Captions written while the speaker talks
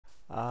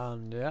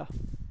And yeah,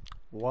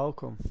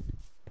 welcome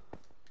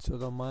to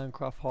the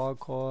Minecraft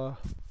Hardcore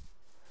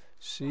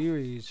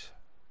series.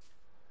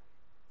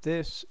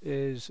 This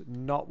is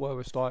not where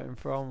we're starting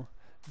from.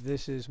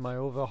 This is my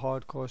other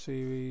hardcore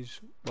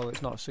series. Well,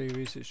 it's not a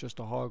series, it's just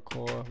a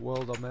hardcore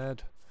world I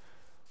made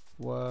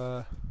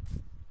where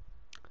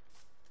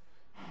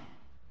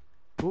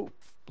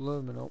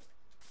blooming up.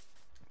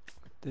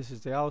 This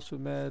is the house we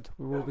made.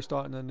 We will be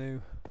starting a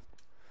new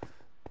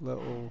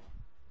little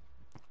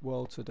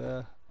world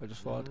today. I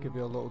just thought I'd give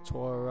you a little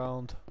tour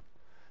around.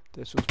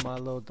 This was my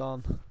little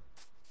Don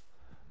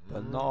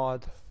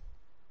Bernard,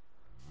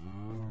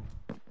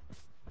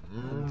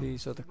 and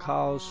these are the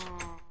cows.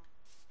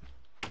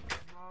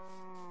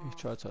 He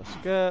tried to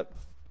escape.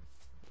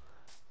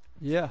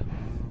 Yeah,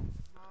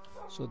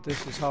 so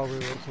this is how we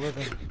was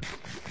living.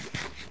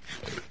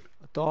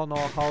 I don't know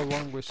how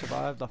long we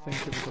survived. I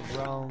think it was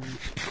around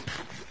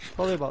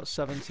probably about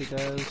 70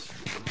 days,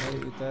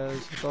 80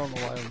 days. I don't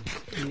know why I'm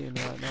eating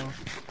right now,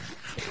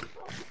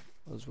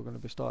 as we're going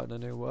to be starting a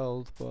new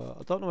world, but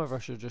I don't know whether I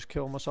should just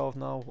kill myself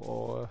now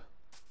or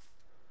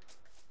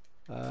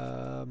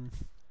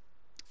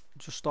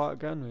just start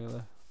again.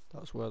 Really,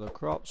 that's where the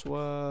crops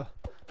were,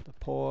 the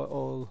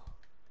portal.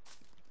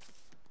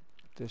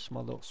 This is my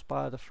little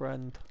spider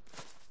friend,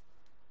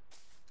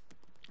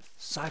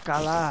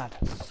 Psycho lad.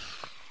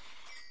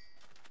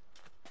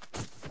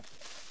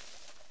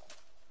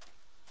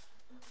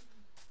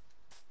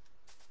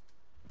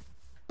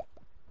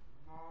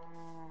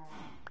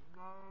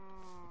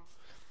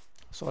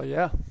 So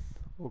yeah,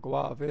 we'll go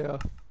out of here.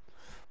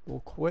 We'll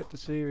quit the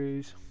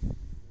series.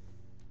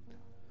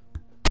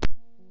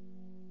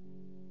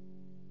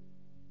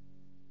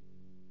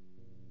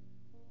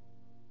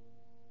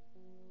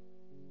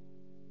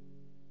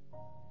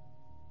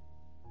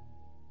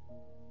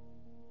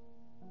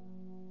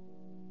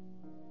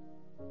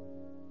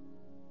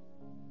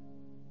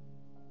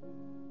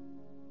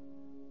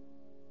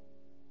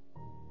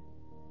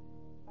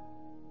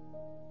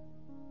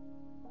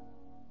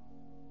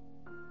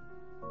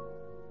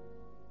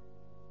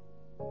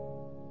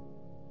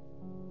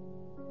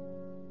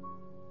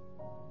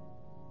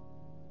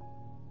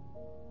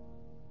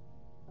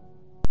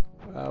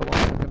 One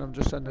second, I'm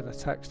just sending a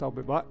text. I'll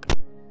be back.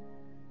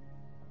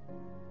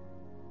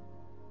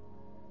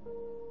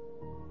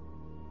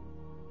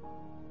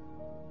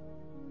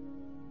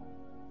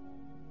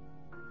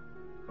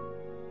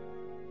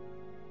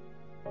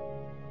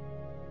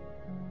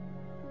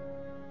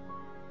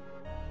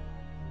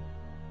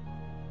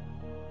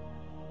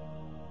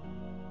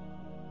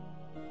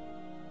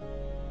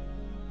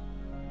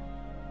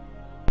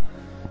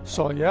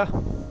 So yeah,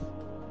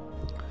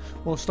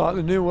 we'll start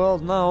the new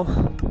world now.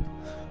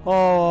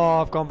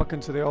 Oh, I've gone back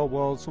into the old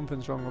world.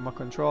 Something's wrong with my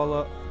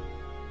controller.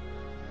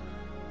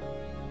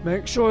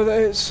 Make sure that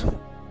it's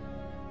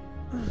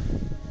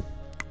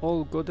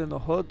all good in the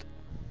hood.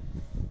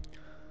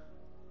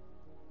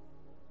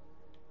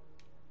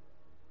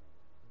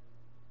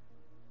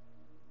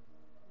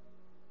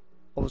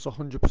 I was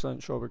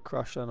 100% sure we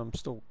crashed, and I'm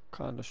still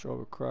kind of sure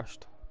we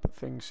crashed, but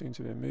things seem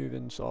to be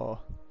moving, so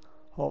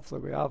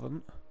hopefully we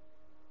haven't.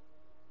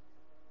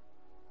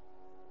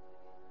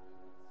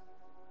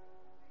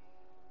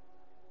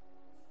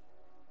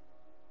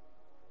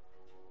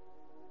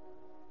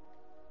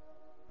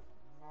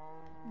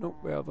 Nope,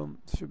 we haven't.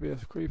 Should be a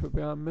creeper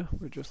behind me.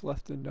 We just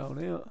left him down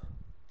here.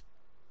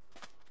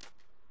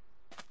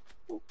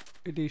 Oh,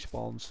 he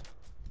despawns.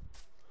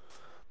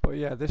 But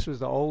yeah, this was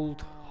the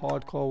old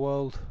hardcore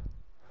world.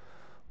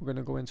 We're going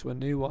to go into a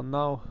new one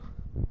now.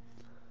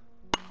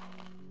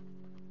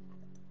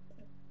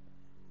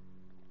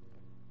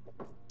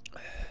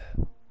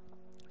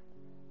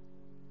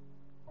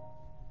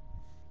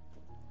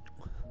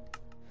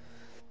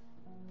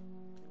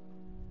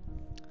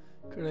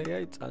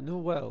 Create a new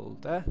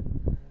world, eh?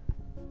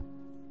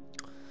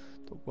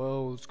 The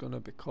world's gonna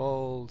be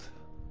called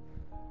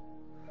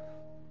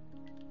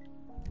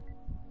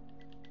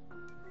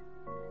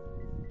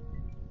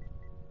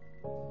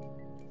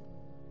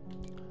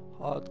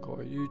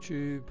Hardcore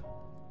YouTube.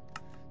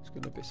 It's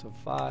gonna be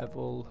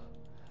survival.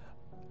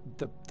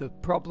 The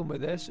problem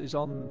with this is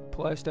on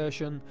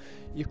PlayStation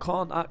you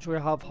can't actually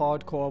have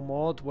hardcore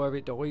mode where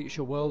it deletes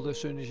your world as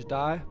soon as you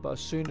die, but as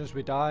soon as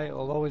we die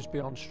it'll always be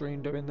on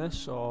stream doing this,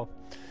 so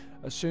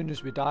as soon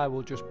as we die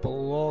we'll just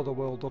blow the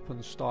world up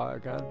and start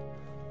again.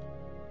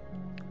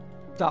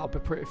 That'll be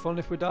pretty fun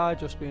if we die,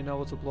 just being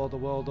able to blow the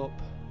world up.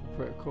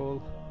 Pretty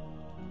cool.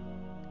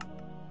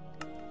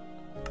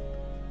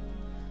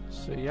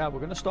 So yeah,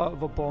 we're gonna start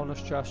with a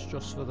bonus chest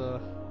just for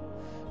the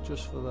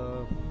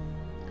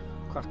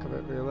crack of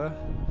it, really.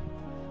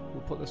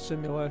 We'll put the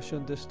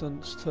simulation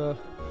distance to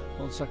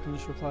 1 second,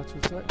 just reply to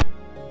a text.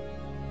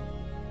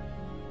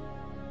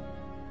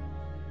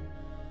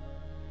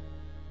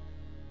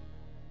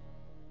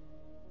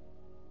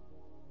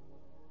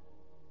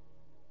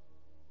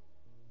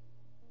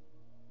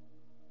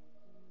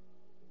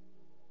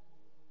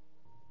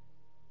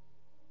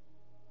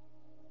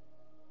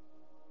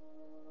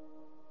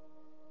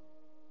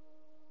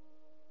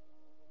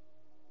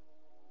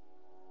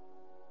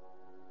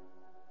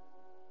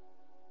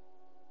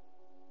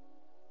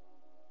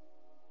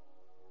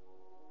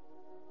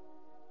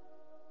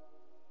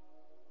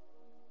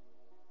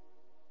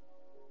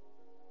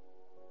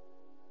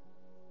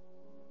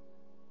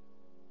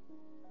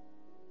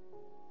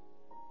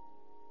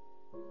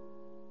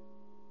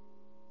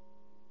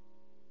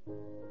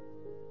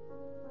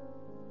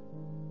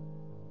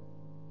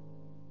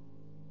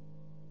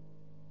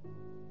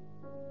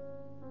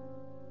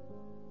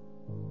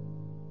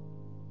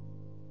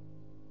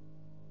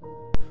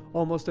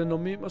 Almost didn't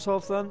unmute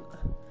myself then.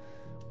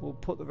 We'll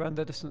put the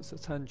render distance to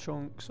 10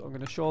 chunks. I'm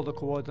going to show the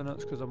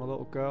coordinates because I'm a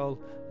little girl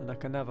and I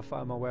can never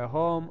find my way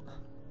home.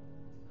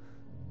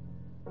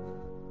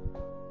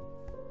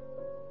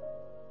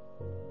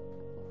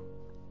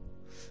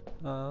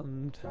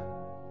 And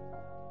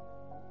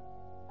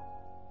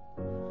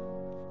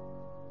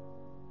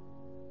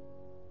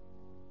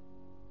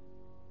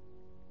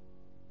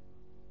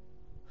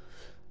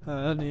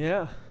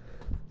yeah,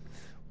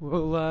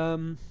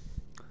 we'll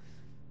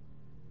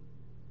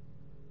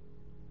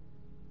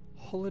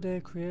holiday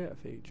creator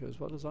features,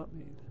 what does that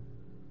mean?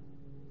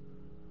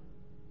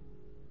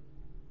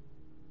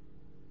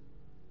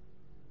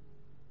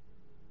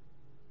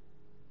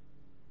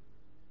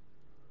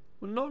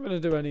 We're not going to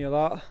do any of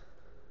that.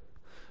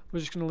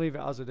 We're just going to leave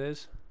it as it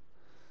is.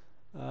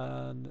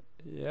 And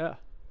yeah,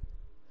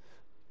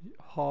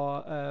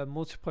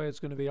 multiplayer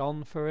is going to be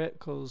on for it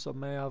because I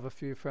may have a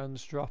few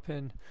friends drop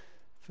in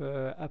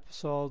for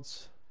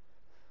episodes.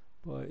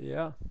 But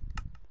yeah.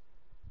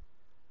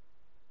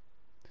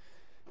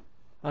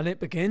 And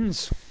it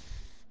begins.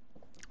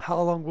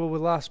 How long will we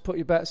last? Put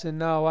your bets in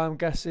now. I'm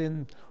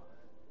guessing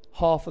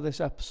half of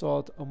this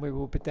episode and we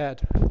will be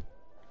dead.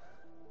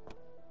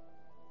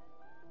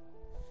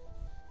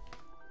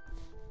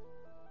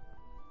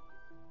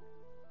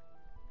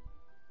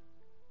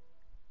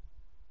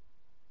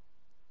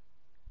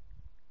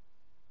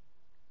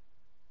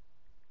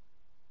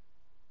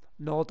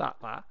 No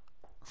that.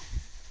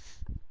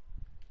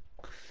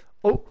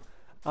 Oh,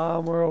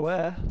 and we're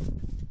aware.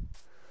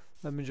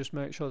 Let me just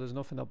make sure there's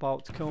nothing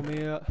about to kill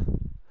me yet.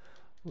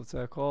 We'll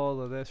take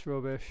all of this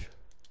rubbish.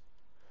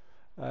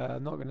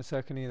 I'm not going to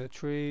take any of the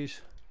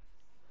trees.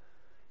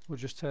 We'll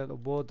just take the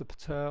wood, the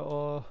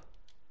potato,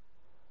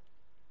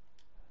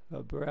 the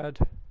bread.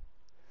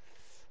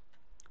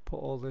 Put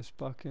all this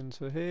back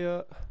into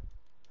here.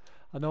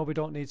 I know we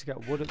don't need to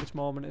get wood at this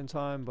moment in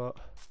time, but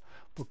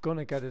we're going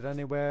to get it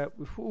anyway.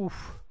 We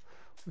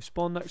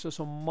spawned next to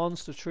some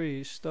monster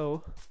trees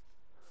still.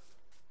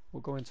 We'll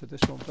go into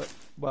this one, but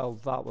well,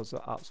 that was an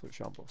absolute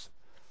shambles.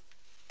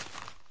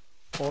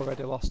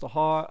 Already lost a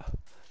heart.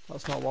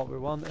 That's not what we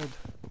wanted.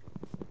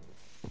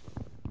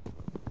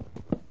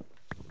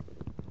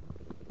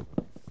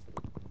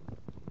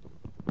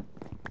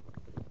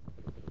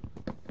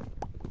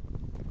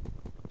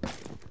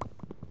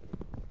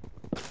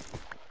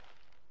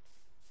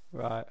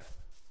 Right.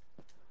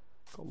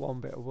 Got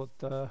one bit of wood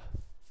there. I'm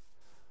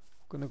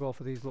gonna go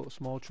for these little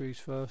small trees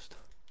first.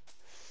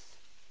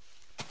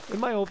 In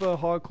my other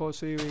hardcore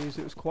series,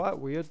 it was quite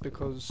weird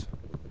because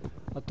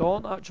I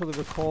don't actually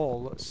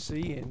recall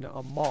seeing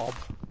a mob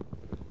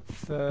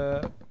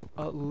for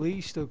at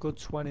least a good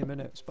 20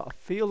 minutes, but I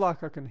feel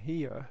like I can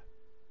hear.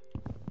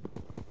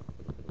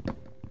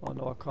 Oh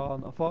no, I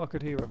can't. I thought I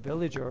could hear a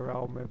villager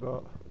around me,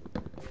 but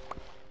I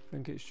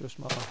think it's just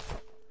my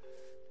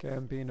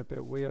game being a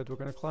bit weird. We're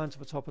going to climb to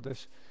the top of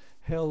this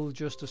hill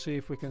just to see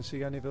if we can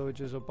see any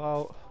villagers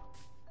about.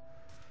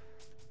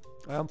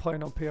 I am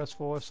playing on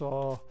PS4,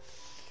 so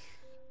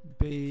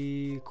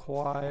be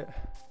quiet.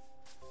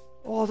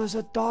 Oh, there's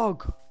a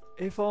dog!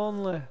 If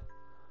only.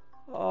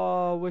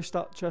 Oh, I wish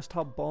that chest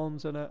had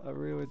bones in it. I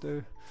really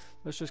do.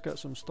 Let's just get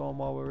some stone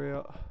while we're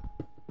here.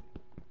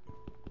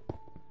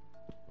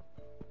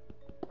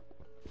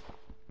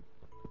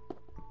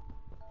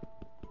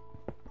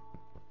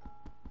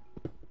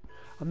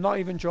 I'm not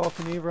even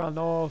joking either. I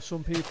know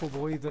some people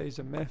believe that he's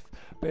a myth,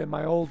 but in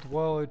my old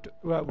world,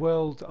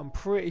 I'm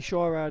pretty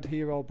sure I had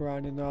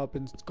Herobrine in there. I've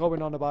been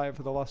going on about it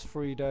for the last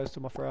 3 days to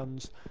my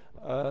friends,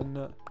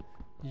 and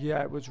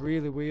yeah, it was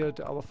really weird.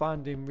 I was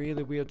finding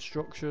really weird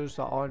structures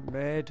that aren't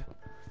made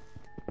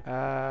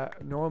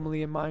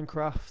normally in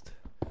Minecraft.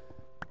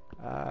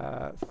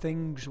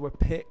 Things were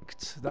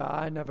picked that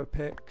I never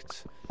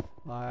picked.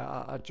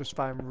 I just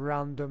found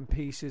random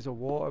pieces of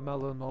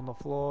watermelon on the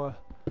floor,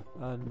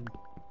 and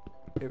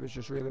it was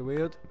just really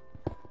weird.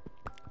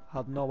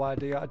 Had no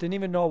idea. I didn't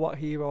even know what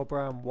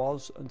Herobrine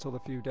was until a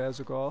few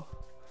days ago,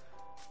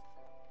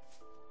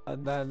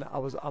 and then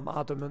I'm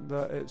adamant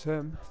that it's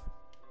him.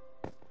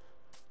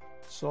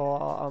 So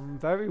I'm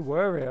very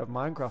wary of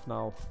Minecraft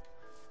now.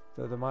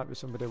 That there might be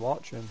somebody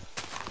watching.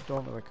 I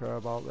don't really care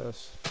about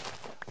this.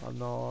 I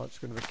know it's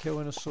going to be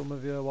killing us, some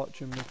of you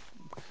watching me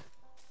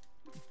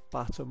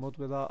batter mud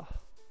with that.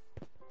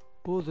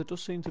 Oh, there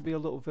does seem to be a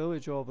little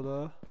village over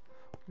there.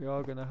 We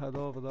are going to head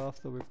over there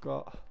after we've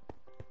got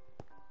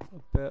a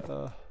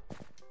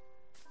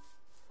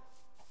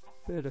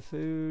bit of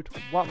food.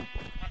 Wham!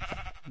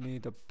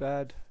 Need a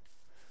bed,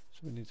 so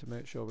we need to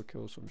make sure we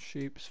kill some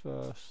sheeps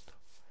first.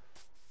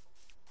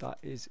 That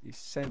is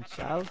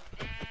essential.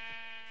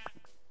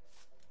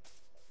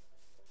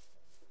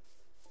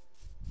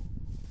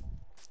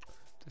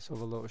 This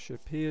other little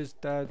ship here is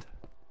dead.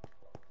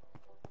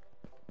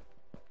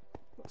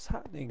 What's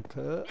happening,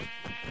 Kurt?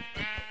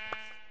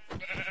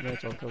 May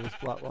as well kill this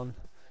black one,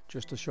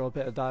 just to show a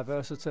bit of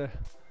diversity.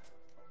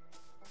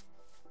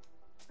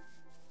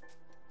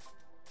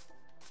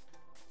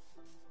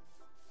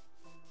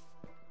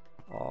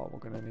 Oh, we're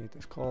going to need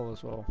this coal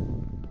as well.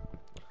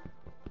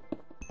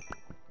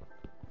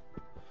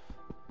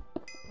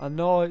 I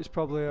know it's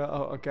probably,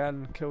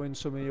 again, killing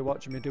some of you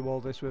watching me do all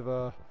this with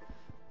a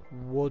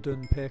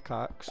wooden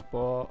pickaxe,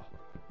 but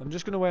I'm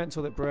just going to wait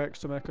until it breaks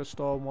to make a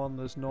stone one.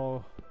 There's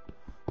no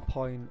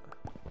point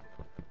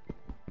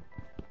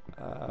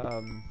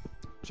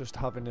just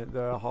having it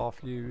there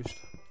half used.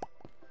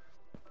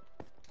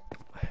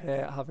 I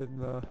hate having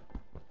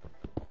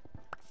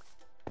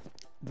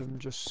them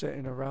just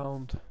sitting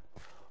around.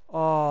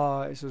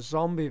 Oh, it's a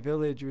zombie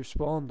village we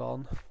spawned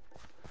on.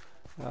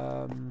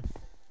 I'm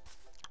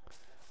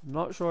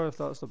not sure if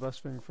that's the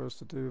best thing for us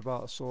to do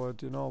about a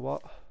sword. You know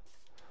what?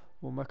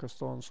 We'll make a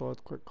stone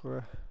sword quickly.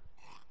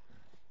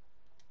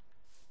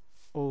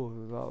 Oh,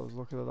 that was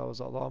lucky that was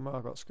that llama.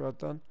 I got scared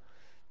then.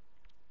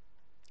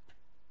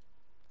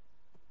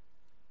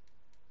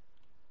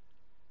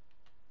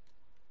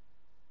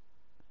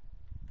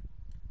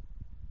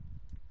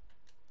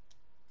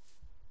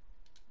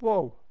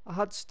 Whoa, I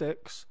had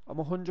sticks. I'm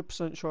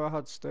 100% sure I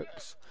had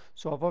sticks.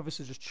 So I've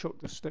obviously just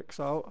chucked the sticks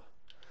out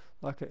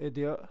like an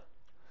idiot.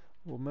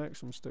 We'll make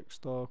some sticks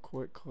though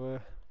quickly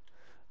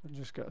and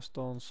just get a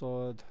stone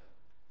sword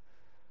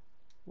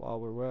while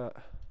we wait.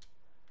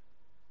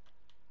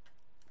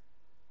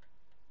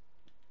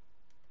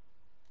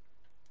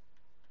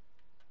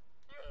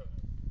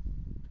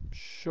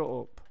 Shut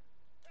up.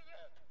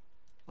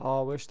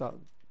 Oh, I wish that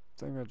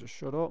thing had just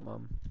shut up,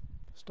 man.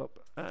 Stop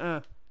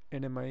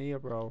in my ear,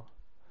 bro.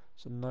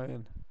 It's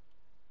annoying.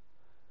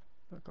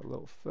 Like a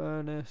little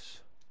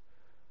furnace.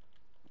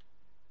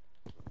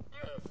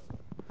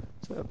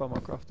 Set up on my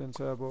crafting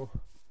table.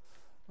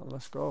 And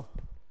let's go.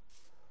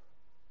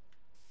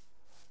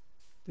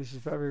 This is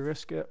very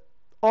risky.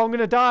 Oh, I'm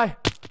gonna die!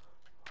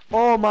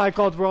 Oh my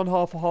god, we're on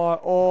half a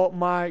heart. Oh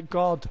my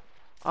god.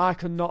 I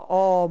cannot.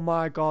 Oh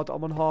my god,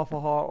 I'm on half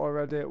a heart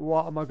already.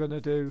 What am I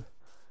gonna do?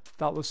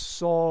 That was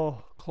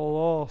so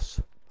close.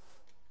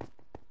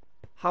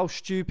 How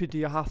stupid do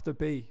you have to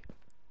be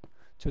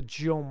to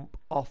jump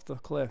off the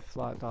cliff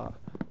like that?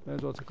 May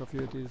as well take a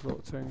few of these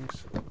little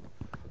things.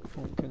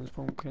 Pumpkins,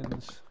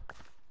 pumpkins.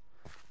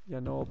 You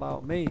know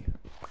about me.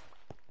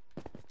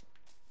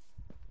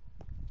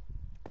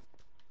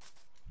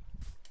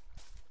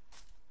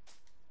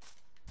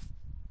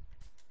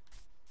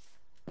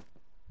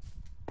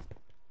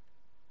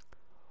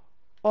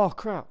 Oh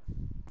crap.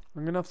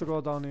 I'm gonna have to go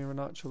down here and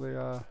actually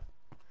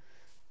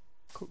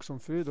cook some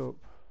food up.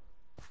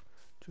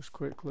 Just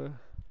quickly.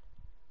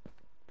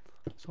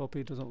 Let's hope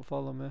he doesn't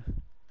follow me.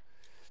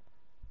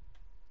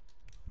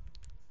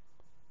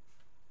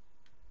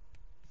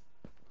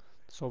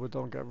 So we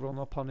don't get run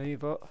up on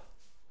either.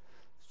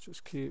 Let's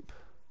just keep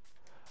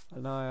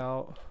an eye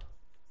out.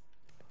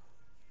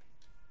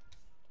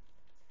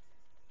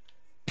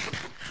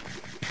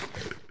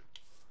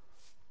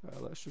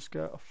 Let's just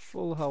get a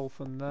full health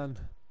and then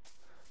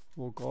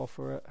we'll go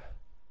for it.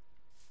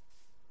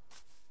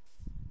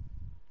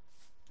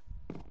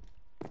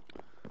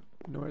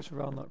 I know it's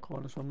around that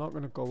corner, so I'm not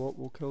going to go up.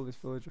 We'll kill this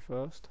villager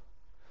first.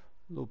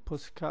 Little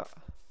pussycat.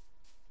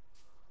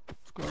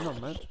 What's going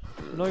on, mate?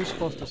 I know you're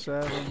supposed to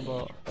save him,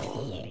 but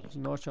there's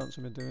no chance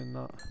of me doing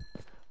that.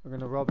 We're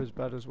going to rob his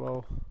bed as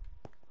well.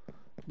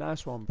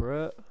 Nice one,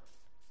 Brett.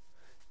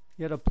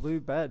 He had a blue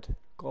bed.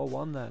 Go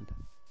on then.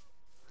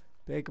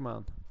 Big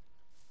man.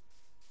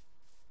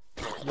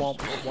 Womp,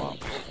 womp,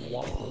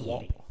 womp,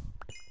 womp.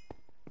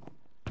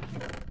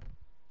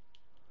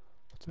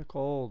 I'll take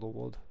all the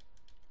wood.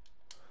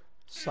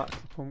 Sack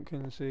the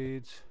pumpkin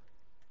seeds.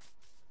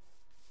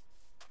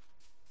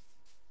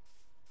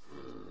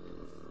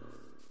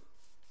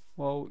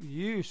 Well,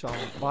 you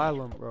sound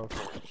violent, bro.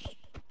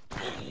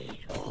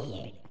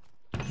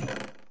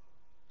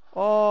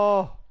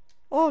 Oh!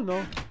 Oh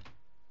no!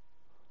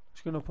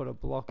 Just gonna put a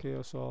block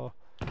here so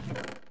I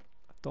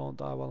don't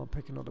die while I'm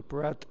picking up the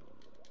bread.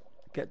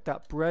 Get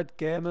that bread,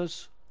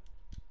 gamers.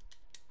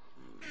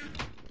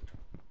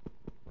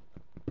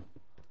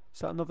 Is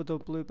that another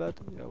double blue bed?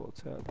 Yeah, we'll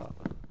take that.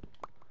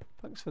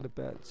 Thanks for the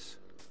beds.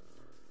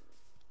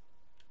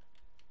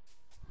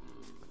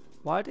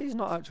 Why are these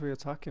not actually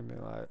attacking me?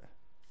 Like,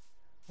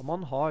 I'm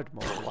on hard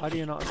mode. Why are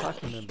you not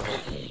attacking me,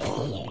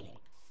 bro?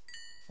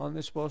 Aren't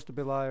they supposed to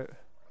be like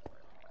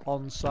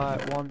on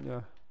site, weren't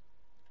you?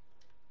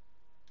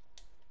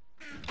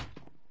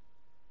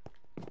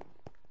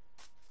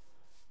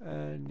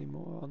 Any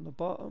more on the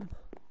bottom?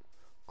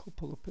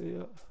 Couple up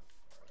here.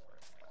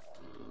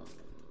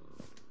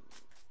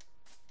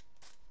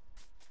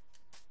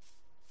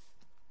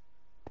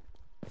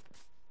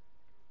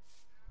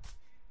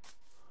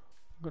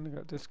 I'm gonna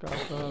get this guy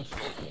first.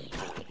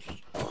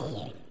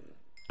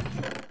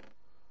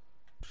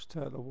 Just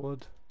take the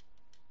wood.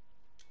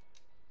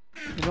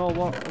 You know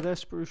what? Are there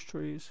spruce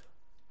trees?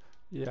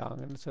 Yeah, I'm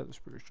gonna take the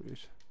spruce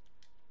trees.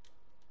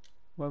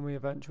 When we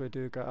eventually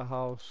do get a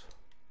house.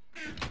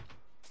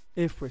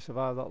 If we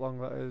survive that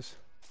long, that is.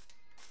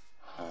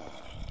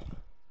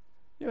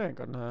 You ain't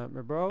gonna hurt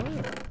me, bro.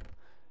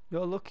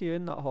 You're lucky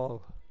in that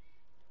hole.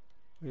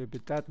 You'll be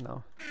dead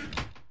now.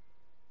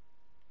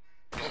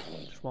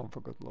 Just one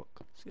for good luck.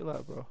 See you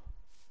later, bro.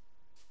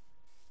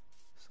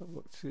 So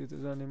look to see if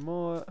there's any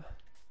more. I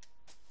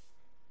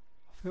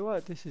feel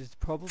like this is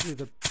probably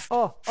the...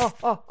 Oh! Oh!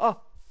 Oh! Oh!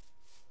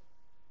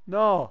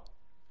 No!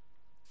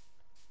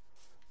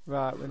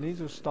 Right, we need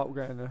to stop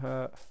getting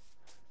hurt.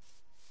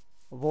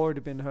 I've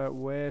already been hurt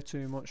way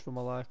too much for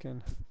my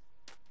liking.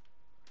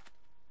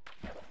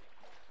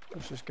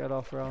 Let's just get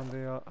off around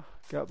here.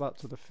 Get back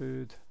to the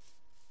food.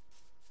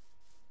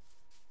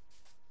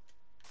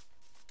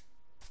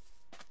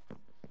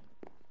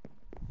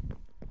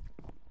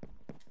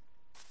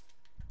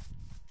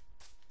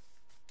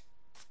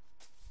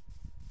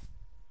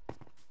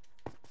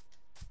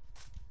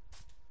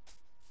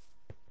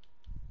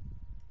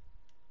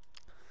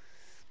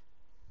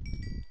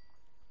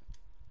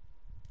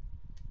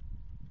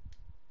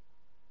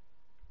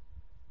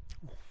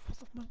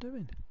 What am I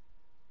doing?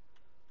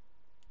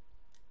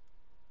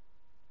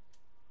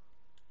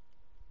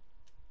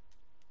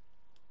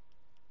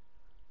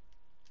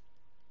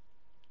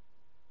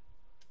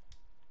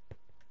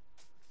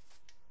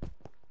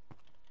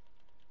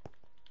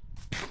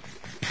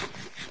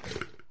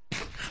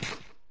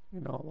 You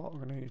know what,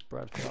 we're going to use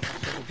bread for that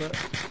next little bit.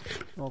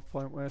 No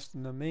point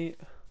wasting the meat.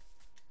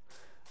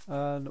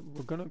 And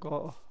we're going to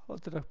go... Oh,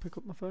 did I pick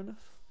up my furnace?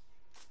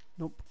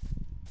 Nope.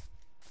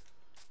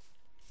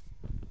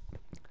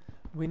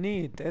 We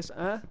need this,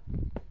 eh?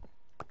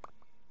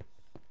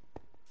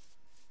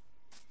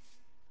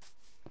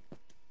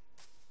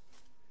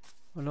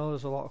 I know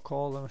there's a lot of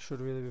coal and I should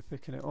really be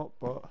picking it up,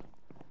 but...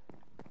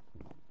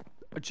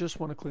 I just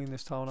want to clean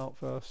this town out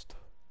first.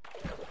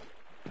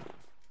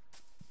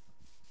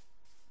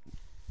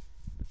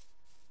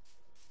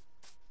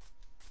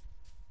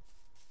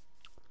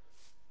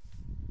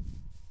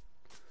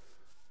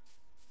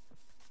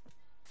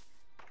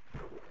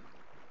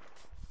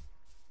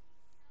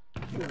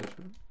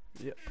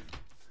 Yep.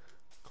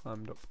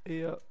 Climbed up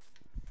here.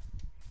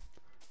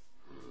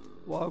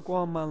 Well, go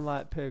on, man,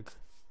 like pig.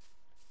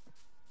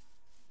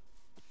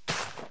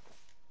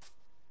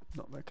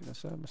 Not making the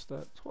same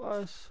mistake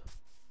twice.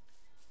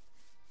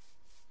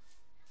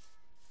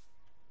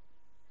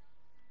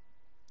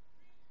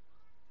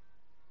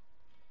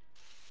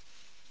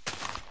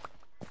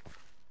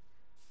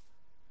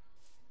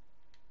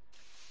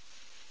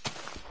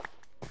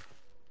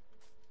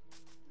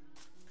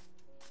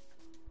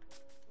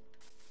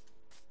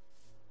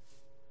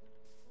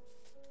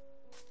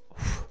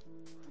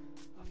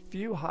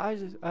 Few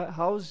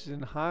houses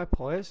in high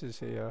places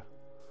here.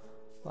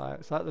 Like,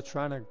 it's like they're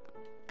trying to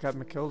get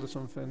me killed or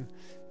something.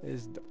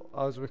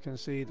 As we can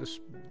see, the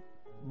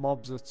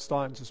mobs are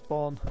starting to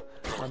spawn,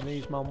 and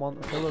these men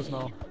want the pillars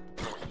now.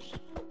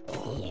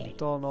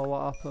 Don't know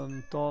what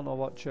happened, don't know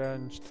what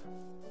changed,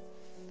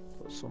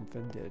 but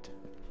something did.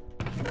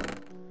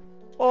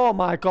 Oh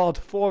my god,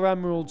 4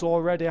 emeralds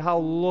already, how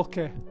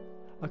lucky.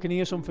 I can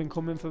hear something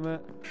coming from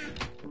it.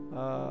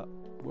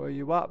 Where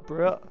you at,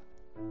 Brit?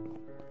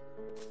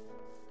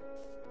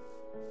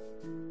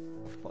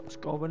 What's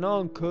going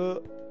on,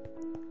 Kurt?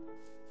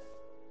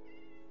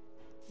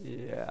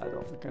 Yeah, I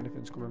don't think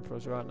anything's coming for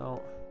us right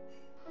now.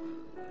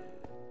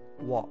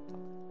 What?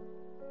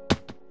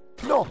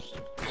 No!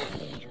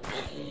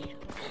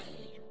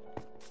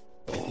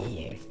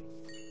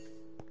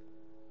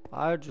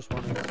 I just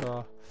wanted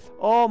to...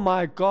 Oh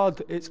my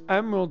god, it's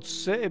Emerald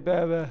City,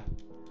 baby.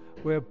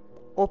 We're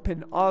up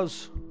in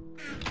Oz.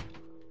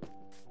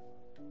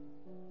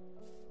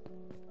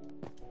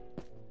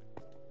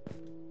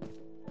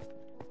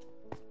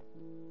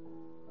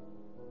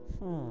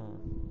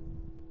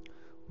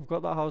 We've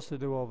got that house to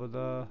do over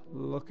there.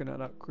 Looking at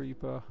that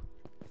creeper.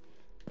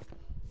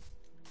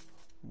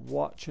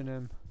 Watching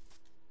him.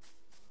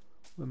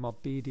 With my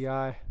beady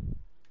eye.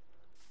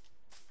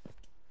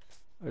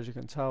 As you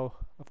can tell,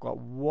 I've got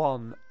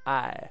one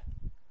eye.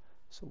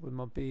 So with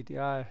my beady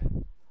eye,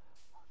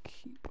 I'll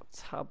keep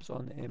tabs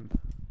on him.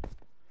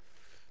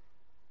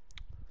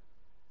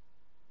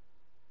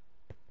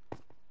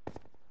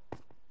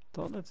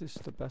 Don't know if this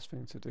is the best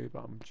thing to do,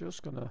 but I'm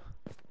just gonna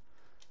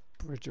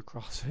bridge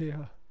across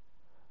here.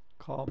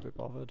 Can't be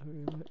bothered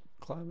really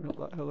climbing up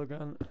that hill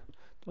again.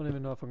 Don't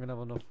even know if I'm gonna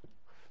have enough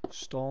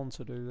stone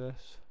to do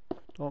this.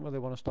 Don't really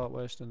want to start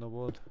wasting the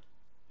wood,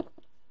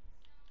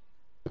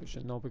 because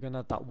you know we're gonna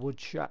have that wood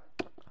shack.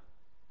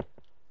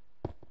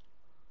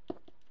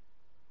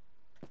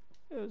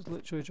 It was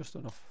literally just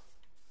enough.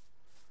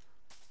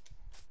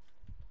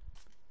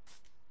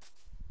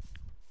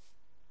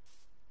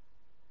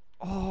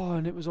 Oh,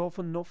 and it was all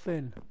for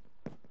nothing.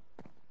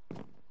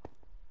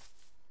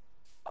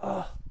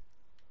 Ah,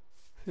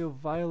 feel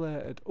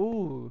violated.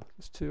 Ooh,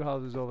 there's 2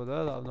 houses over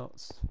there that I've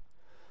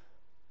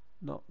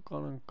not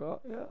gone and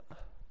got yet.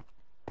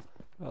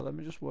 Right, let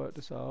me just work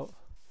this out.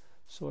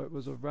 So it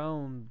was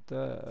around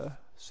there.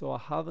 So I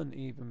haven't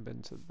even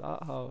been to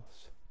that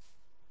house.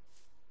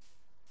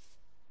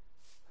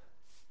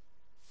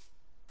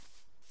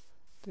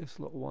 This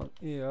little one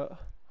here.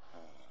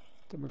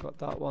 Then we got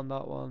that one,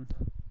 that one.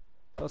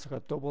 That's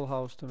like a double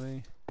house to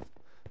me.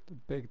 The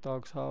big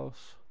dog's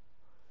house.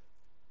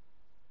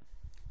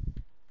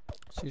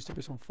 There used to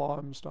be some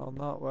farms down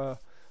that way.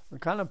 I'm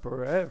kind of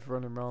brave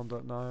running around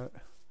at night.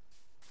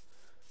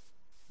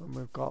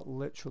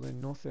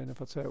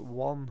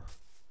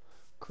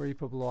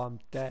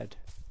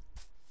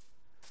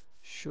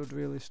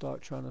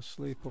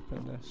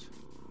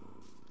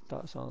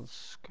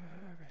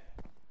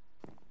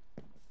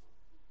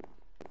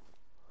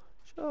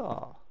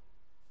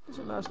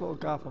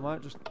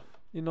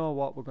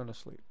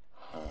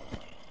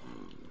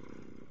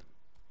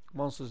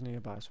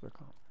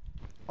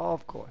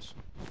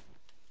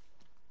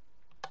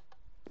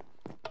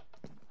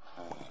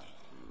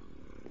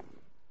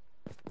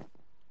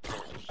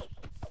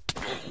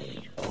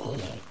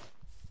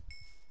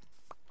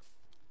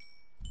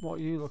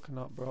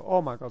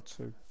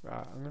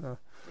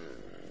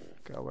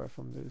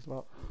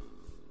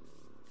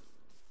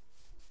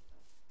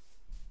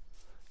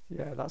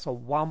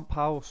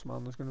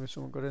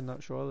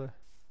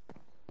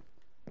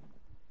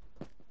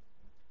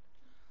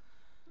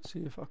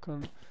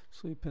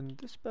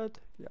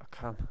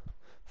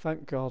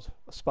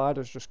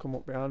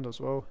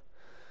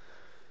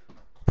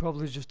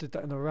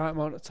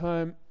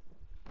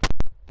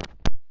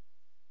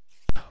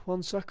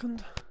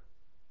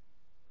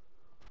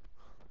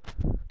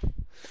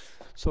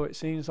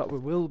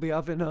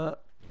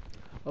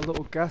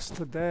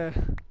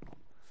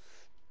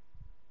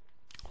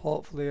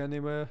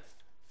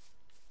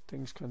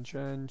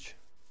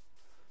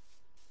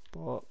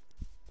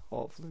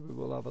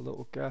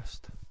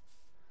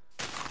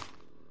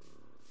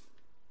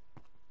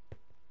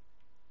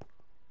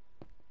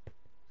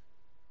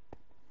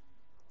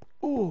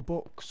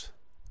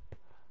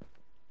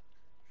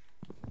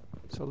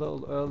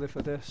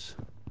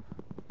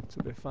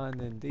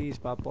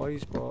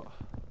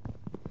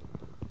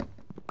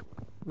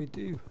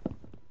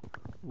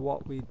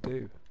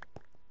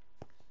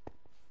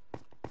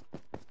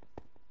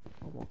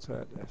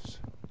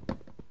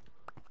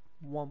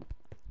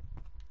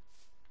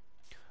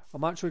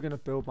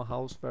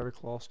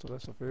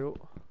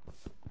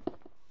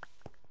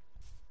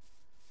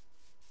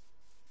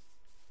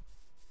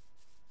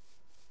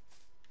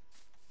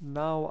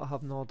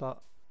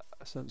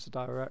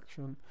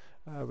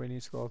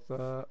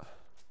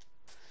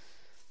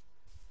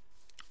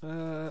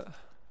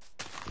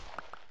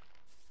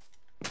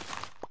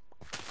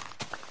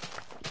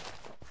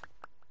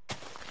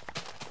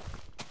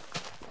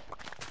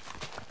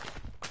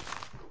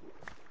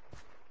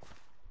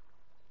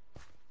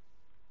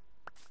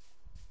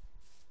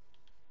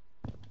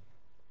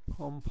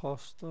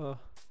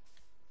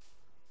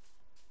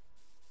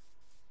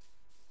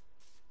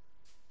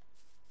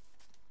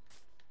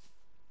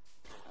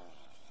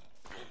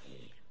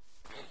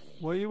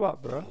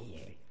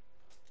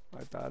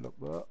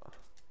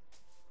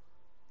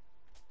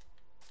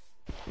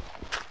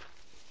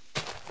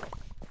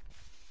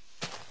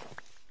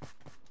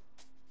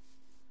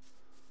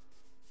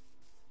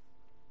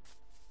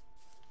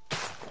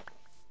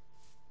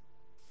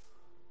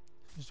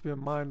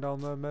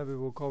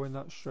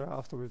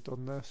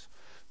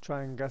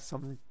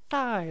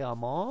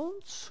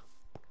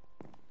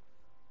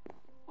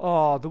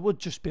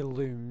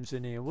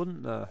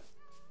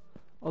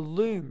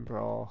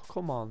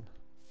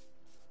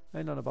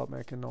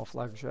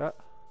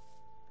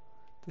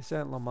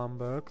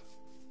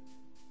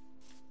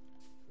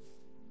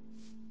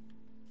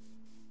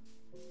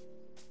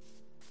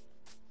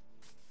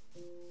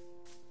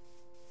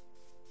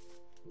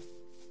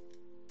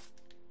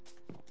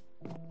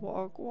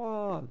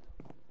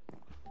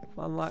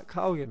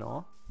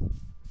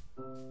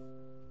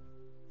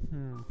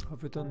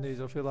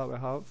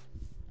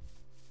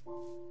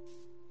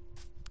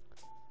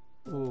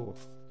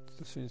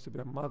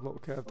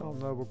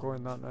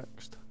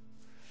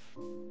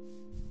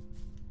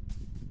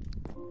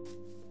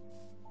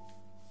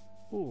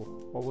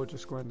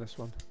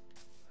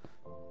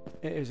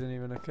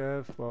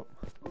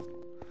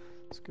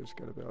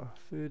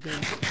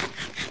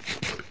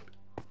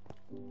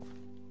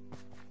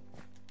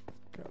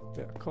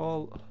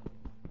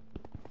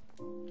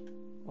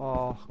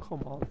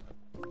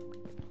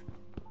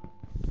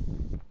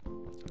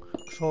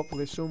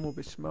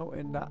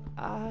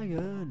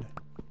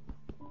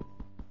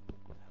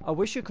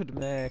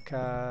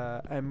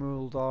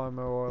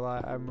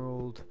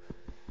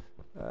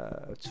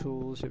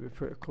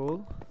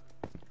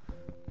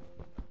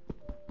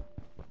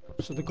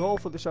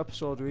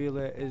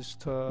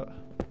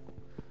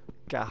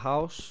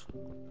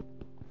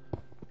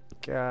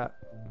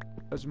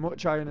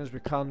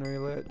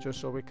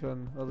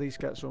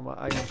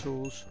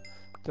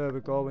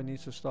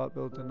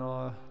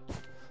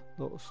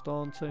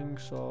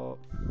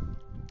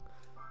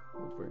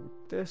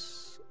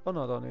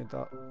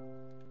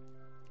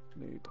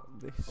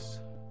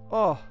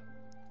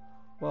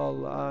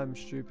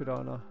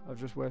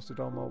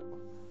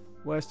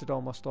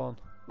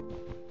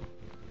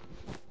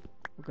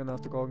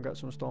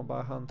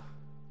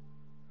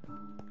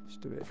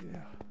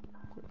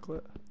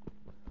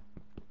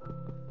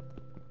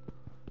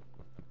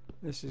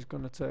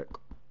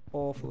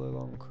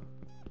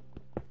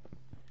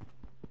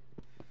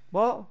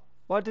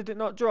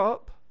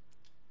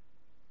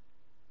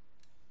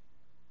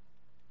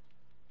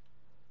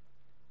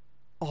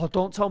 Oh,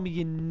 don't tell me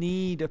you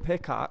need a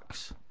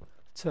pickaxe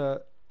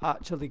to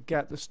actually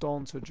get the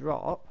stone to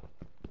drop.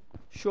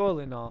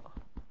 Surely not.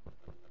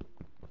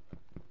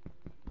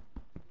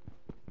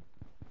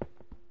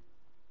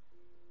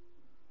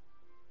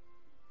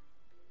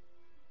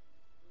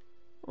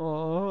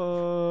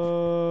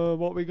 Oh,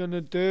 what are we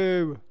gonna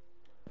do?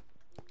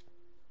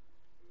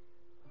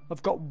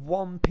 I've got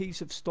one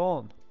piece of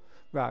stone.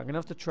 Right, I'm gonna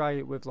have to try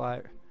it with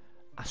like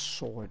a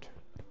sword.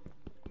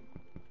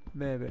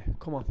 Maybe.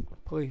 Come on,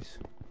 please.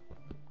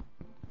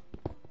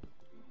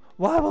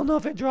 Why will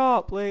nothing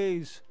drop,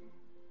 please?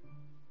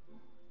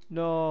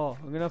 No,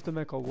 I'm gonna have to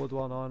make a wood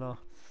one, aren't I?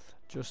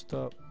 Just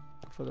for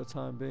the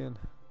time being.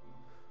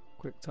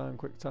 Quick time,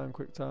 quick time,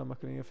 quick time. I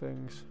can hear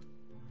things.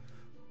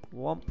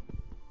 Womp.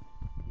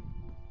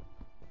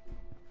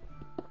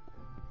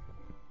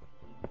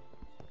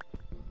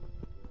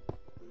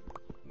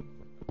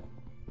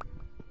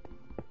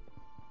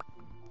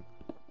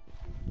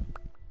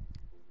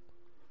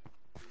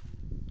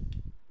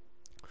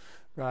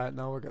 Right,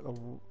 now we get the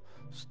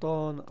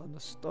stone and the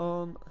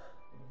stone.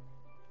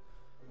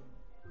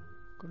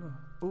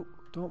 Oh,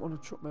 don't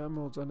want to chuck my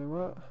emeralds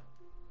anywhere.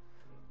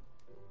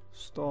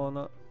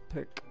 Stone,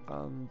 pick,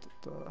 and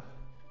the.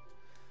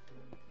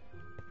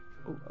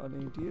 Oh, I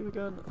need you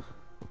again.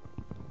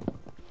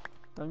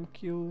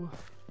 Thank you.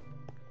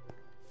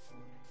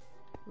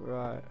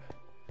 Right,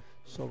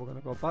 so we're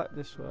gonna go back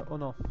this way. Oh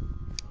no,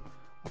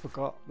 I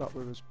forgot that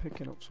we was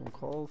picking up some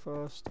coal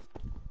first.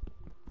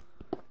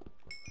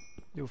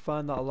 You'll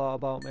find that a lot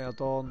about me. I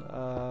don't,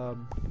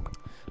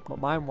 but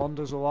mine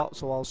wanders a lot,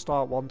 so I'll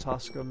start one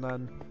task and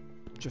then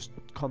just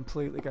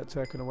completely get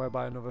taken away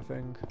by another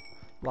thing,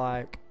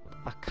 like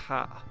a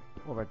cat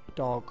or a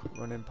dog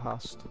running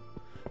past,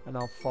 and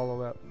I'll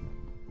follow it.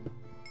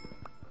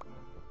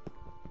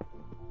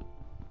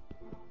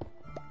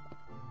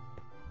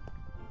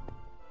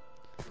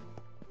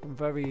 I'm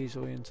very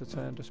easily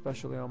entertained,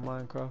 especially on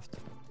Minecraft.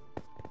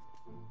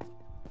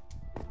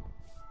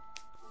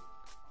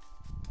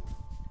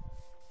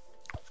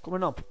 What's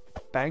going on,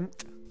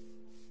 Banked?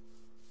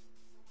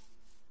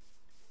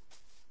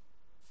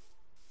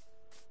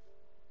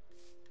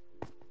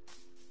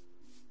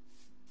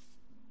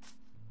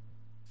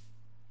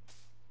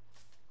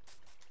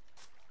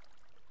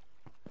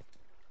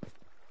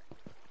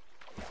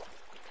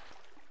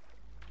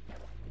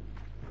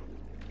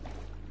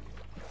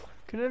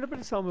 Can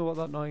anybody tell me what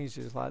that noise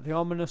is? Like the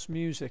ominous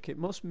music, it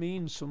must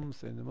mean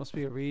something. There must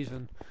be a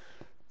reason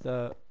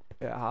that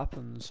it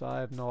happens. I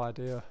have no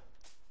idea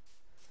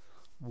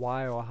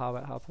why or how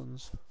it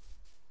happens.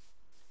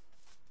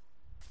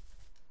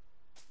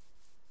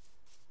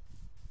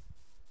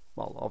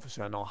 Well,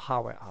 obviously I know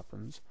how it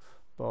happens,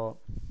 but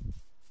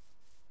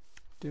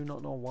do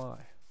not know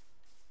why.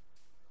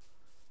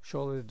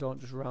 Surely they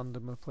don't just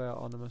randomly play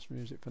ominous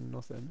music for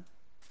nothing.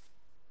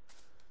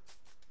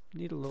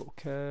 Need a little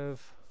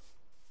cave.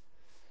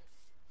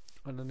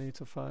 And I need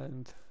to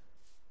find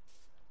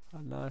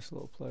a nice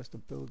little place to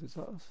build. Is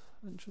that an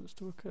entrance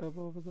to a cave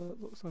over there?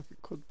 It looks like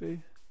it could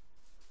be.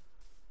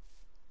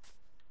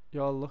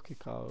 You're lucky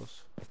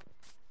cows.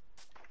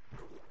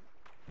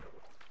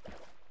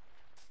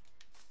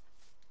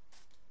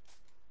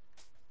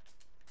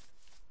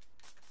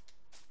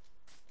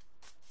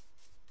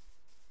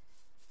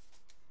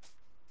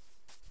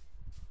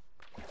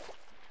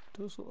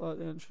 Does look like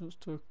the entrance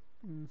to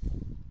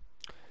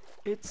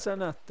it's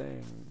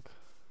anything.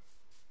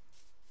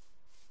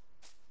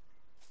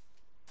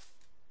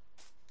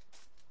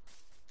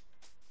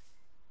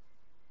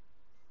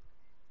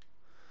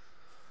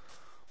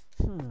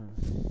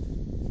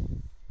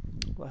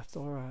 Left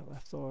or right,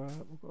 left or right,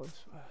 we'll go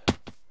this way.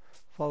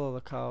 Follow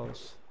the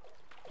cows.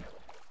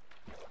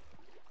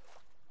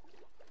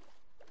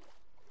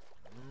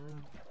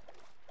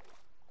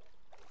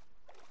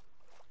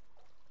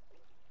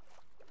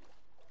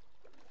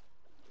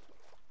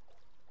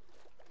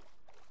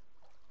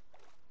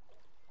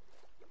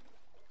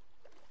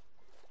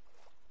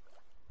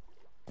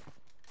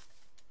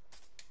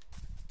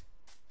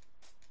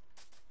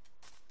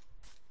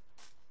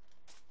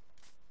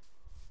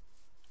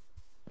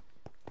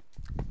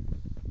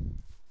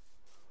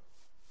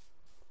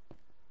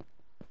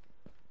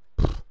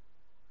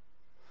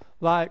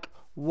 Like,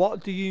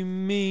 what do you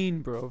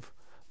mean, bruv?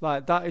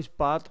 Like, that is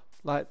bad.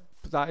 Like,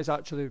 that is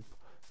actually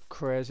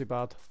crazy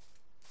bad.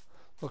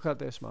 Look at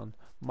this, man.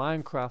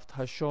 Minecraft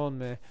has shown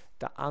me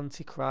the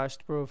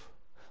Antichrist, bruv.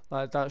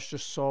 Like, that's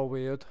just so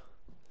weird.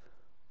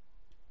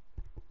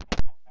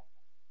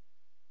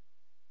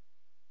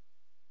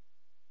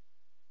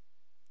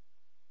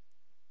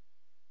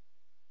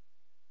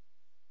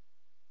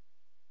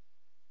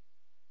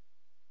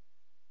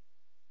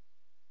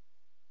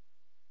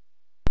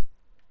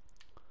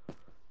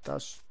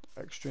 That's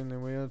extremely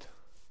weird.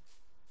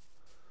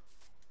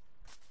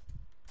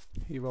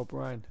 Hero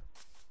Brian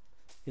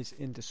is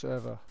in the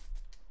server.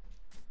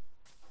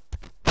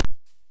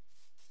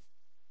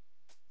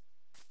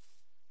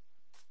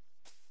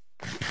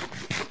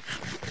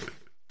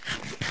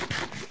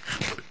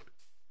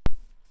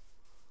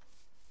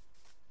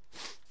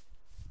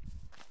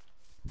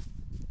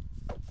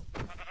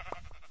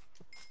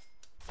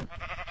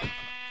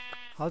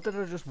 How did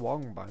I just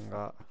wong bang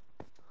that?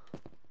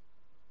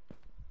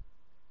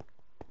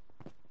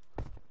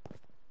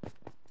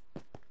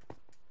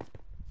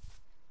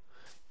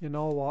 You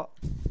know what?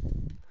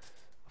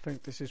 I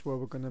think this is where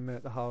we're gonna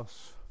make the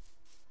house.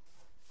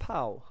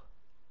 Pow!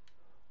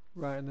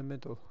 Right in the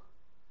middle.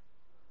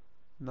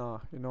 Nah,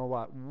 you know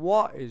what?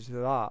 What is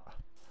that?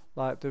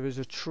 Like there is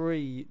a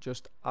tree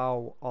just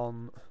out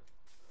on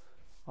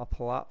a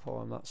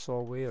platform. That's so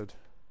weird.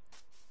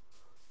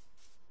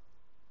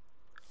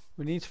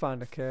 We need to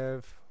find a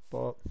cave,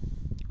 but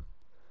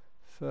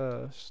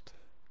first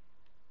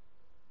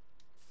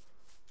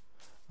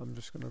I'm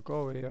just gonna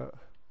go here,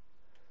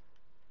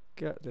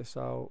 get this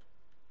out,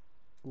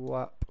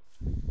 whap.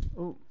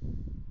 Oh.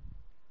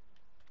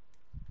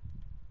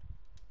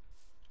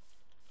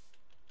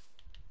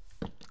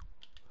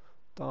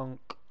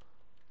 Donk.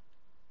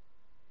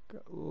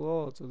 Get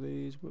loads of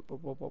these. Whip,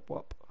 whip, whip, whip,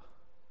 whip.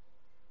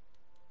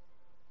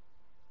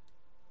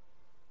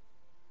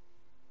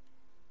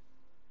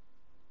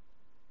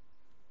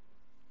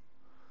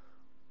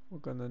 We're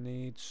gonna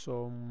need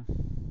some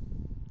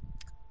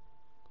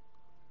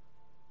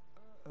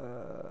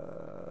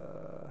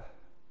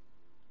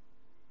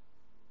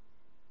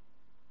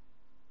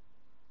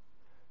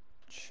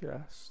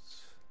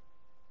chests,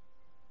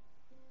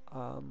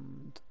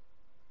 and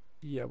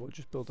yeah, we'll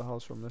just build a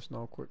house from this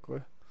now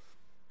quickly.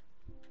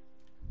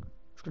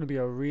 It's gonna be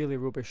a really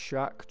rubbish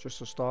shack just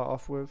to start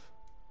off with,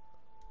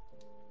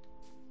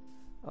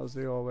 as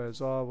they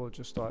always are. We'll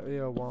just start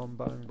here. 1,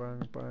 bang,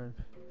 bang, bang.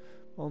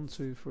 1,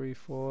 2, 3,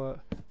 4,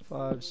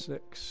 5,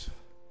 6,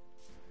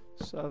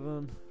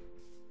 7.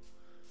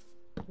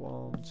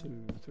 1,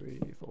 2, 3,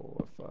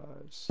 4, 5,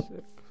 6.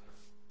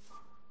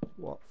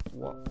 Whop,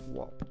 whop,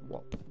 whop,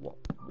 whop,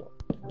 whop,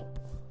 whop, whop.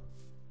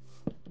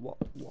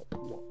 Whop, whop,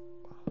 whop.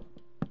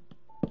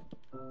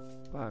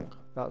 Bang.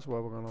 That's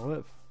where we're gonna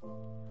live.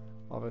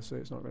 Obviously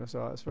it's not gonna stay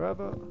like this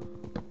forever.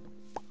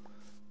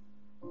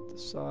 The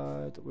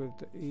side with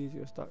the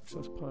easiest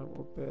access point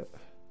will be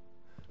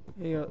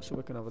here, so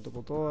we can have a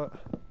double door.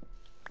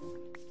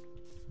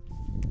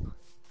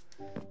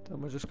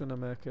 Then we're just gonna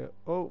make it,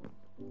 oh,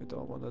 we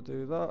don't want to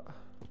do that.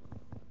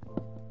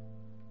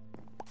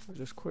 We're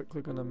just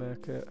quickly gonna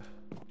make it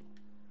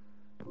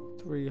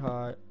 3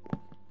 high.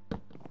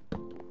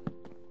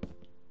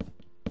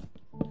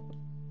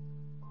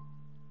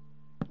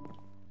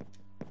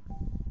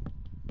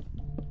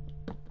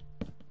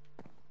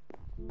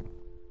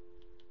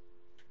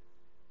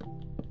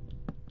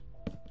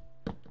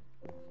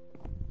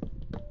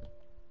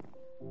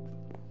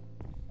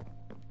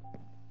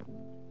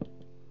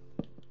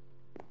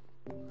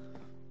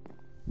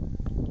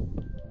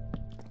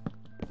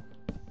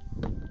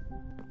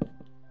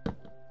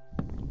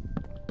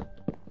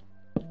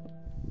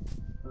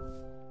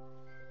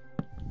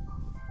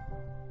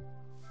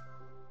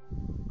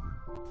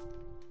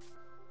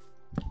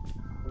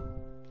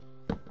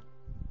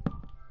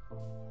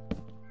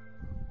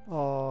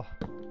 Oh,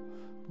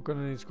 we're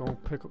gonna need to go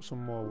and pick up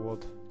some more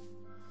wood.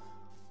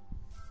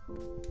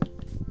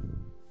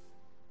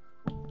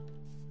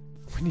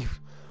 We need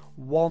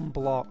 1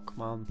 block,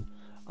 man,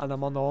 and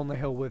I'm on the only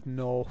hill with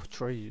no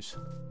trees.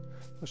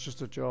 That's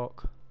just a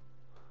joke.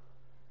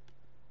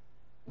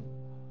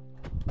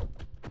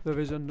 There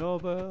is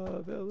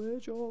another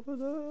village over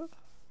there.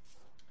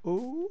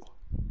 Ooh.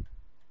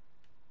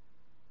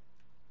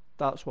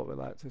 That's what we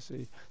like to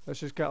see. Let's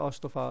just get our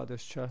stuff out of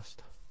this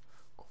chest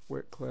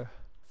quickly.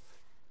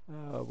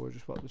 We'll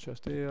just put the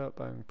chest here,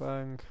 bang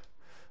bang.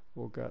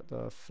 We'll get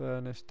the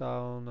furnace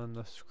down and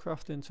the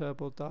crafting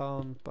table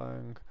down,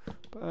 bang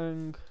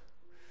bang.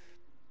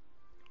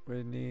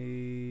 We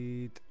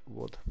need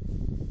wood.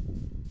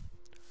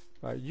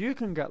 Right, you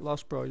can get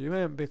lost, bro. You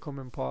ain't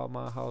becoming part of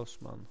my house,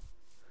 man.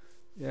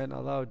 You ain't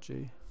allowed,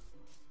 G.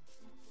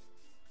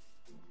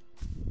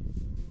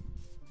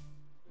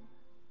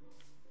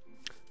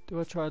 Do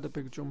I try the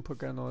big jump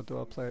again, or do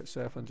I play it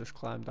safe and just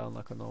climb down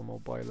like a normal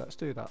boy? Let's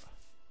do that.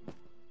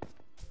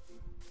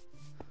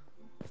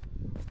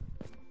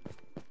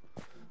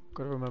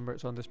 Gotta remember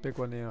it's on this big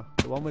one here,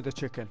 the one with the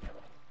chicken.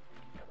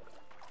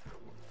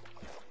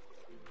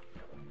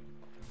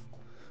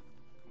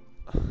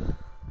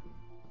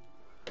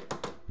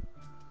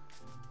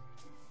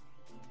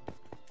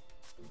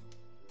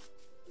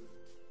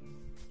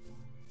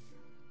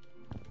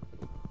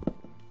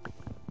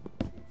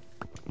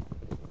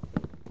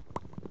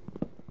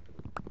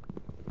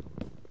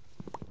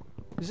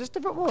 Is this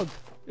different wood?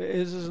 It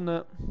is, isn't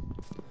it?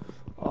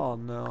 Oh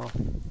no.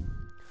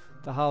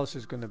 The house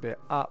is going to be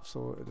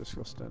absolutely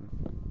disgusting.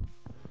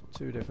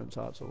 2 different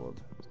types of wood.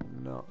 It's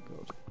not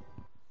good.